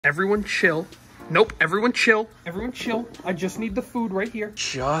everyone chill. Nope, everyone chill. Everyone chill. I just need the food right here.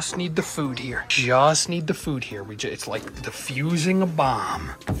 Just need the food here. Just need the food here. It's like defusing a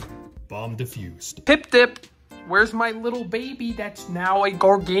bomb. Bomb defused. Pip Dip, where's my little baby that's now a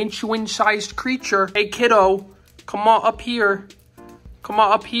gargantuan-sized creature? Hey, kiddo, come on up here. Come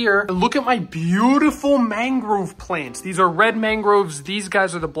on up here. Look at my beautiful mangrove plants. These are red mangroves. These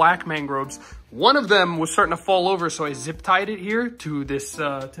guys are the black mangroves. One of them was starting to fall over, so I zip tied it here to this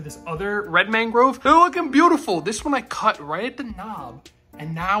other red mangrove. They're looking beautiful. This one I cut right at the knob,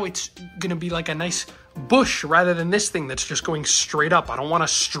 and now it's gonna be like a nice bush rather than this thing that's just going straight up. I don't want a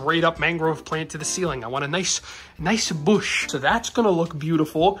straight up mangrove plant to the ceiling. I want a nice bush. So that's gonna look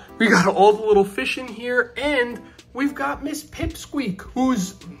beautiful. We got all the little fish in here, and we've got Miss Pipsqueak,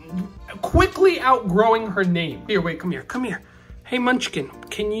 who's quickly outgrowing her name. Here, wait, come here, come here. Hey, Munchkin,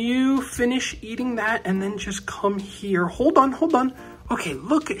 can you finish eating that and then just come here? Hold on, hold on. Okay,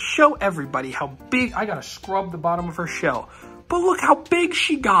 look, show everybody how big. I gotta scrub the bottom of her shell. But look how big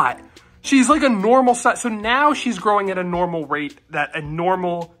she got. She's like a normal size. So now she's growing at a normal rate that a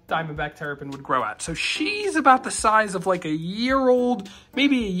normal Diamondback Terrapin would grow at. So she's about the size of like a year-old,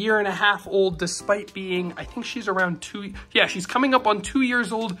 maybe a year and a half old, despite being, I think she's around yeah, she's coming up on 2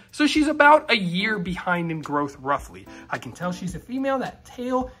 years old. So she's about a year behind in growth, roughly. I can tell she's a female. That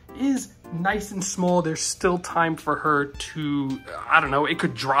tail is nice and small. There's still time for her to, I don't know, it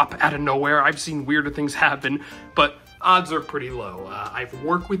could drop out of nowhere. I've seen weirder things happen, but odds are pretty low. I've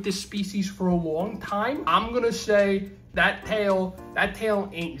worked with this species for a long time. I'm gonna say that tail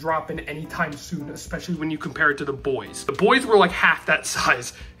ain't dropping anytime soon, especially when you compare it to the boys. The boys were like half that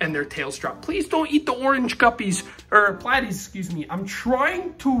size and their tails dropped. Please don't eat the orange guppies, or platies, excuse me. I'm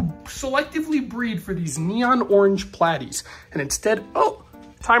trying to selectively breed for these neon orange platies. And instead, oh,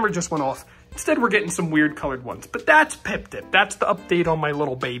 timer just went off. Instead, we're getting some weird colored ones, but that's Pip Dip. That's the update on my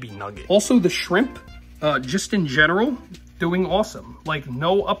little baby nugget. Also, the shrimp, just in general, doing awesome. Like,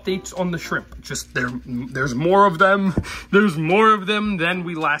 no updates on the shrimp. Just there's more of them. There's more of them than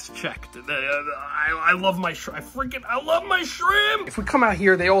we last checked. I love my shrimp. I love my shrimp. If we come out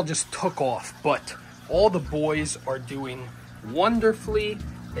here, they all just took off, but all the boys are doing wonderfully.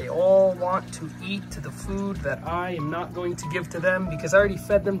 They all want to eat to the food that I am not going to give to them because I already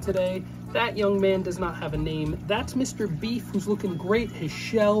fed them today. That young man does not have a name. That's Mr. Beef, who's looking great. His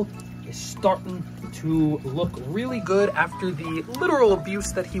shell is starting to look really good after the literal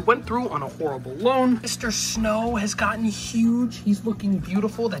abuse that he went through on a horrible loan. Mr. Snow has gotten huge. He's looking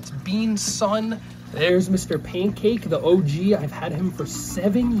beautiful. That's Bean's son. There's Mr. Pancake, the OG. I've had him for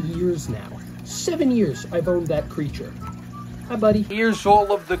 7 years now. 7 years I've owned that creature. Hi, buddy. Here's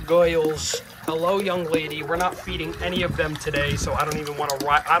all of the goyles. Hello, young lady. We're not feeding any of them today, so I don't even want to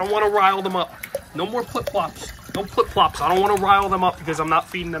rile them up. No more flip-flops. No flip-flops. I don't want to rile them up because I'm not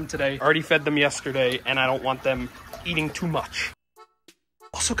feeding them today. I already fed them yesterday, and I don't want them eating too much.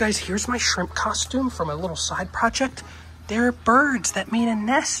 Also, guys, here's my shrimp costume from a little side project. There are birds that made a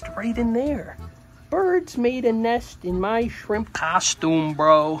nest right in there. Birds made a nest in my shrimp costume,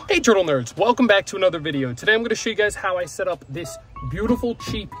 bro. Hey, turtle nerds. Welcome back to another video. Today, I'm going to show you guys how I set up this beautiful,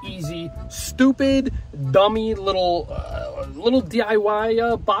 cheap, easy, stupid, dummy little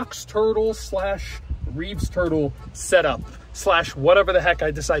DIY box turtle slash Reeves turtle setup slash whatever the heck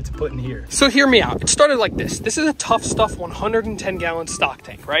I decide to put in here. So hear me out. It started like this. This is a Tough Stuff 110-gallon stock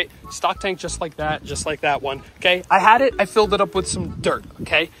tank, right? Stock tank just like that one, okay? I had it. I filled it up with some dirt,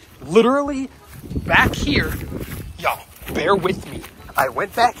 okay? Literally back here, y'all, bear with me. I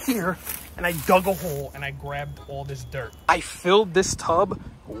went back here and I dug a hole and I grabbed all this dirt. I filled this tub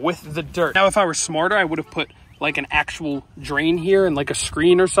with the dirt. Now, if I were smarter, I would have put like an actual drain here and like a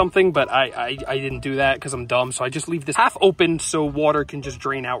screen or something, but I didn't do that because I'm dumb. So I just leave this half open so water can just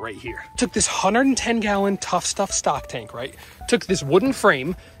drain out right here. Took this 110-gallon Tough Stuff stock tank, right? Took this wooden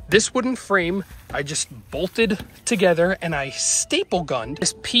frame. This wooden frame, I just bolted together and I staple gunned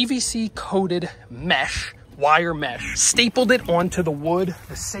this PVC coated mesh, wire mesh, stapled it onto the wood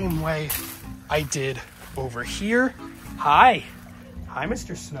the same way I did over here. Hi,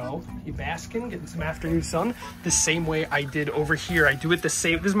 Mr. Snow. You basking, getting some afternoon sun? The same way I did over here. I do it the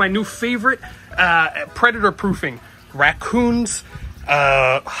same. This is my new favorite predator proofing. Raccoons,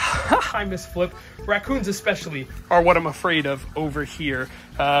 I miss Flip. Raccoons especially are what I'm afraid of over here.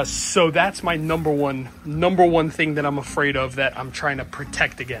 So that's my number one thing that I'm afraid of, that I'm trying to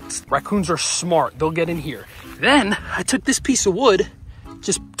protect against. Raccoons are smart. They'll get in here. Then I took this piece of wood,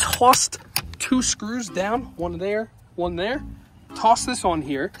 just tossed 2 screws down, one there, toss this on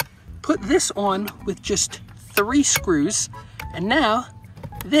here, put this on with just 3 screws, and now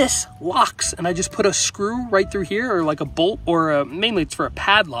this locks, and I just put a screw right through here, or like a bolt, or mainly it's for a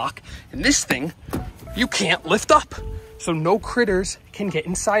padlock. And this thing, you can't lift up. So no critters can get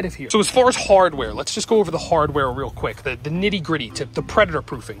inside of here. So as far as hardware, let's just go over the hardware real quick. The nitty gritty to the predator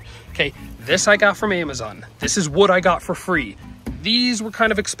proofing. Okay, this I got from Amazon. This is wood I got for free. These were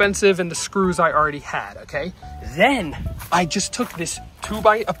kind of expensive, and the screws I already had, okay? Then I just took this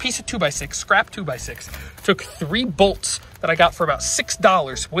a piece of 2x6, scrap 2x6, took 3 bolts that I got for about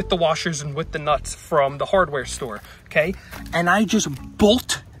 $6 with the washers and with the nuts from the hardware store, okay? And I just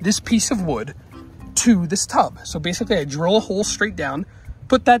bolt this piece of wood to this tub. So basically I drill a hole straight down,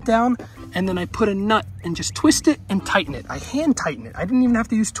 put that down, and then I put a nut and just twist it and tighten it. I hand tighten it. I didn't even have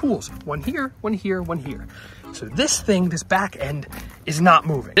to use tools. One here, one here, one here. So this thing, this back end, is not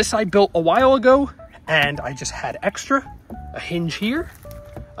moving. This I built a while ago, and I just had extra, a hinge here,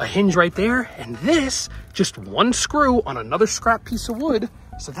 a hinge right there, and this, just one screw on another scrap piece of wood.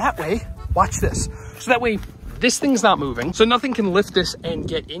 So that way, watch this. So that way, this thing's not moving, so nothing can lift this and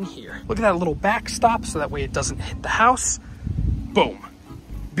get in here. Look at that little backstop, so that way it doesn't hit the house. Boom.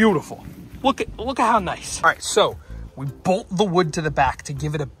 Beautiful. Look at how nice. All right, so we bolt the wood to the back to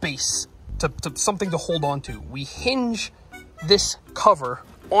give it a base, to something to hold on to. We hinge this cover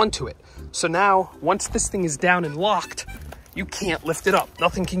onto it. So now, once this thing is down and locked, you can't lift it up.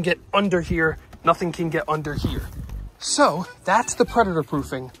 Nothing can get under here. Nothing can get under here. So that's the predator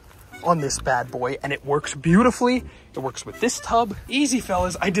proofing on this bad boy, and it works beautifully. It works with this tub. Easy,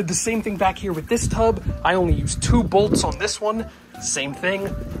 fellas. I did the same thing back here with this tub. I only used 2 bolts on this one. Same thing.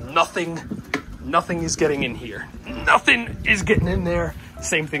 Nothing is getting in here. Nothing is getting in there.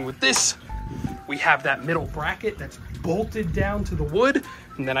 Same thing with this. We have that middle bracket that's bolted down to the wood,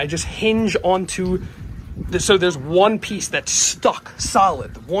 and then I just hinge onto so there's one piece that's stuck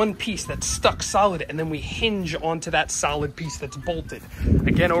solid, one piece that's stuck solid, and then we hinge onto that solid piece that's bolted.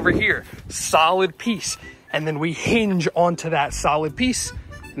 Again, over here, solid piece, and then we hinge onto that solid piece,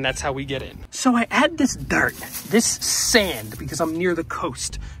 and that's how we get in. So I add this dirt, this sand, because I'm near the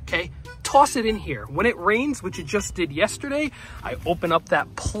coast, okay? Toss it in here. When it rains, which it just did yesterday, I open up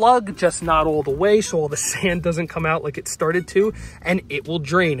that plug, just not all the way, so all the sand doesn't come out like it started to, and it will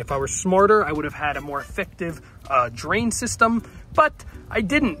drain. If I were smarter, I would have had a more effective drain system, but I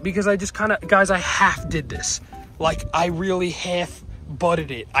didn't, because I just kind of, guys, I half did this. Like, I really half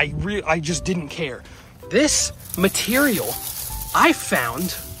butted it. I just didn't care. This material I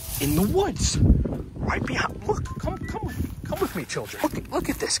found in the woods, right behind. Look, come with me, children. Look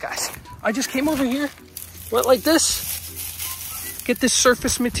at this, guys. I just came over here, went like this, get this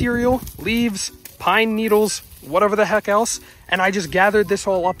surface material, leaves, pine needles, whatever the heck else, and I just gathered this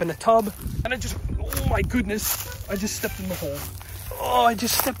all up in a tub, and oh my goodness, I just stepped in the hole. Oh, I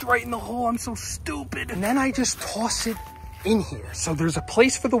just stepped right in the hole. I'm so stupid. And then I just toss it in here. So there's a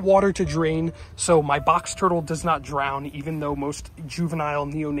place for the water to drain, so my box turtle does not drown, even though most juvenile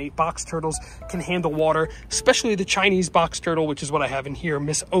neonate box turtles can handle water, especially the Chinese box turtle, which is what I have in here,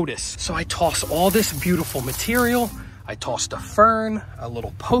 Miss Otis. So I toss all this beautiful material. I tossed a fern, a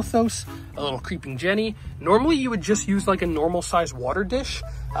little pothos, a little creeping Jenny. Normally you would just use like a normal size water dish,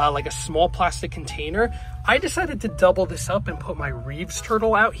 like a small plastic container. I decided to double this up and put my Reeves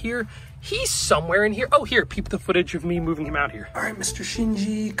turtle out here. He's somewhere in here. Oh, here, peep the footage of me moving him out here. All right, Mr.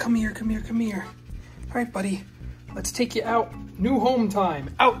 Shinji, come here, come here, come here. All right, buddy, let's take you out. New home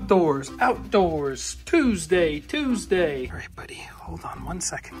time, outdoors, outdoors, Tuesday. All right, buddy, hold on 1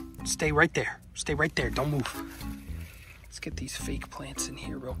 second. Stay right there, don't move. Let's get these fake plants in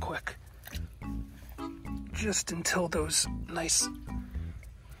here real quick. Just until those nice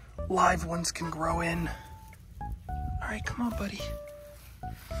live ones can grow in. All right, come on, buddy.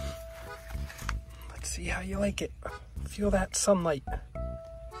 Let's see how you like it. Feel that sunlight.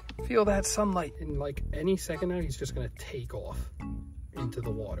 Feel that sunlight. In like any second now, he's just gonna take off into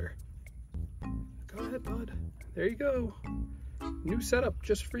the water. Go ahead, bud. There you go. New setup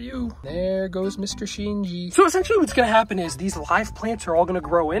just for you. There goes Mr. Shinji. So essentially what's gonna happen is these live plants are all gonna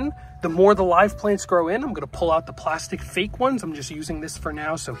grow in. The more the live plants grow in, I'm gonna pull out the plastic fake ones. I'm just using this for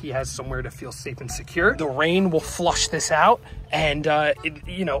now so he has somewhere to feel safe and secure. The rain will flush this out, and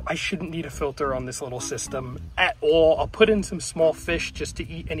you know, I shouldn't need a filter on this little system at all. I'll put in some small fish just to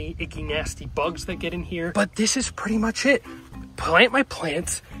eat any icky, nasty bugs that get in here. But this is pretty much it. Plant my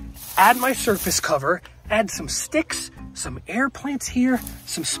plants, add my surface cover, add some sticks, some air plants here,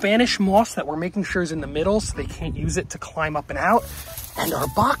 some Spanish moss that we're making sure is in the middle so they can't use it to climb up and out. And our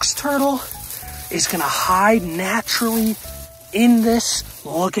box turtle is gonna hide naturally in this.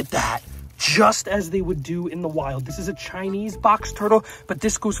 Look at that. just as they would do in the wild. This is a Chinese box turtle, but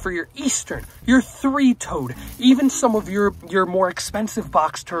this goes for your Eastern, your three-toed, even some of your more expensive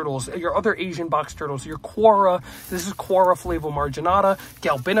box turtles, your other Asian box turtles, your Quora. This is Quora flavomarginata,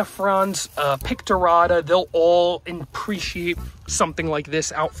 Galbinifrons, Pictorata. They'll all appreciate something like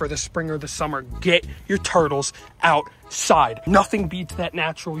this out for the spring or the summer. Get your turtles outside. Nothing beats that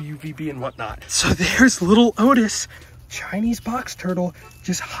natural UVB and whatnot. So there's little Otis, Chinese box turtle,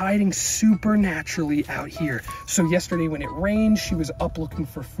 just hiding super naturally out here. So yesterday when it rained, she was up looking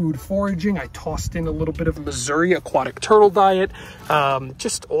for food foraging. I tossed in a little bit of Missouri aquatic turtle diet,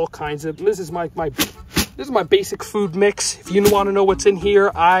 just all kinds of, this is my basic food mix. If you want to know what's in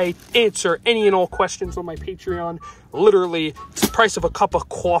here, I answer any and all questions on my Patreon. Literally, it's the price of a cup of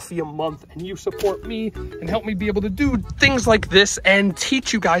coffee a month, and you support me and help me be able to do things like this and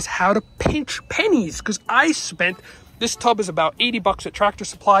teach you guys how to pinch pennies, because I spent, this tub is about 80 bucks at Tractor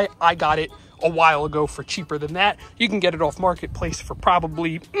Supply. I got it a while ago for cheaper than that. You can get it off Marketplace for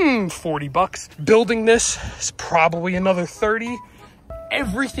probably 40 bucks. Building this is probably another 30.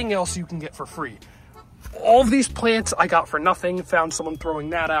 Everything else you can get for free. All of these plants I got for nothing. Found someone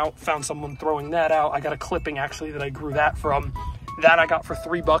throwing that out. Found someone throwing that out. I got a clipping actually that I grew that from. That I got for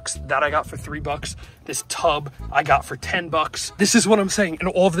 $3. That I got for $3. This tub I got for 10 bucks. This is what I'm saying. And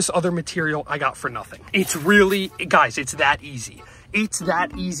all of this other material I got for nothing. It's really, guys, it's that easy. It's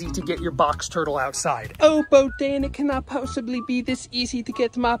that easy to get your box turtle outside. Oh, Bodan, it cannot possibly be this easy to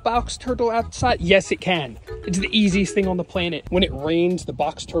get my box turtle outside. Yes, it can. It's the easiest thing on the planet. When it rains, the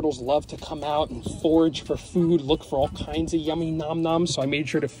box turtles love to come out and forage for food, look for all kinds of yummy nom-noms. So I made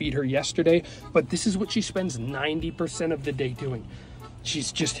sure to feed her yesterday. But this is what she spends 90% of the day doing.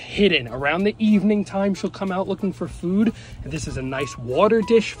 She's just hidden. Around the evening time, she'll come out looking for food. And this is a nice water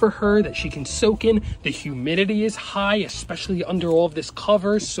dish for her that she can soak in. The humidity is high, especially under all of this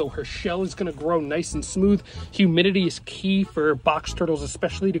cover, so her shell is gonna grow nice and smooth. Humidity is key for box turtles,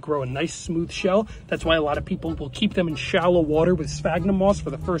 especially to grow a nice smooth shell. That's why a lot of people will keep them in shallow water with sphagnum moss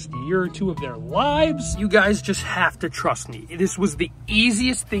for the first year or two of their lives. You guys just have to trust me. This was the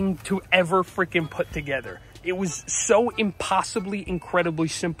easiest thing to ever freaking put together. It was so impossibly incredibly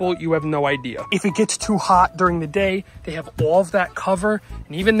simple, you have no idea. If it gets too hot during the day, they have all of that cover.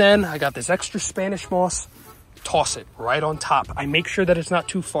 And even then, I got this extra Spanish moss, toss it right on top. I make sure that it's not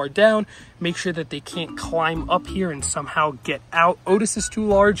too far down, make sure that they can't climb up here and somehow get out. Otis is too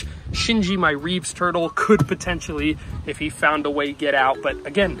large. Shinji, my Reeves turtle, could potentially, if he found a way, get out. But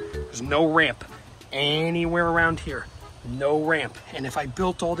again, there's no ramp anywhere around here. No ramp. And if I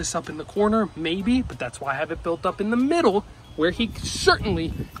built all this up in the corner, maybe, but that's why I have it built up in the middle where he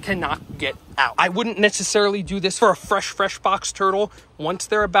certainly cannot get out. I wouldn't necessarily do this for a fresh box turtle. Once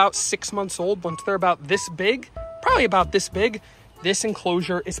they're about 6 months old, once they're about this big, probably about this big, this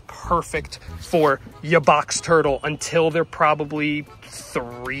enclosure is perfect for your box turtle until they're probably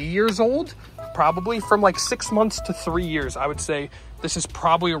 3 years old. Probably from like 6 months to 3 years, I would say this is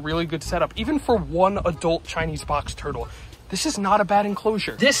probably a really good setup. Even for one adult Chinese box turtle, this is not a bad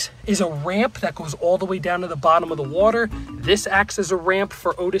enclosure. This is a ramp that goes all the way down to the bottom of the water. This acts as a ramp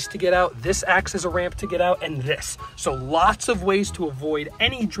for Otis to get out. This acts as a ramp to get out, and this. So lots of ways to avoid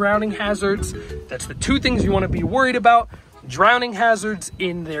any drowning hazards. That's the two things you want to be worried about. Drowning hazards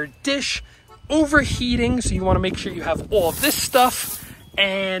in their dish, overheating, so you want to make sure you have all of this stuff,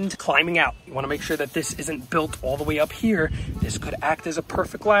 and climbing out. You want to make sure that this isn't built all the way up here. This could act as a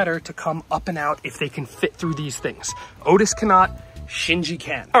perfect ladder to come up and out if they can fit through these things. Otis cannot, Shinji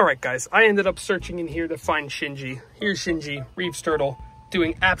can. All right, guys, I ended up searching in here to find Shinji. Here's Shinji, Reeves turtle,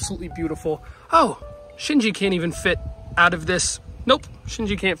 doing absolutely beautiful. Oh, Shinji can't even fit out of this. Nope,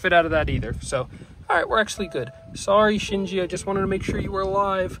 Shinji can't fit out of that either. So, all right, we're actually good. Sorry, Shinji, I just wanted to make sure you were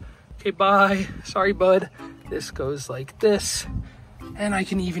alive. Okay, bye. Sorry, bud. This goes like this. And I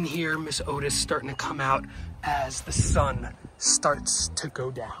can even hear Miss Otis starting to come out as the sun starts to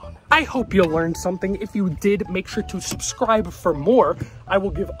go down. I hope you learned something. If you did, make sure to subscribe for more. I will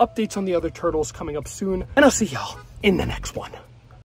give updates on the other turtles coming up soon, and I'll see y'all in the next one.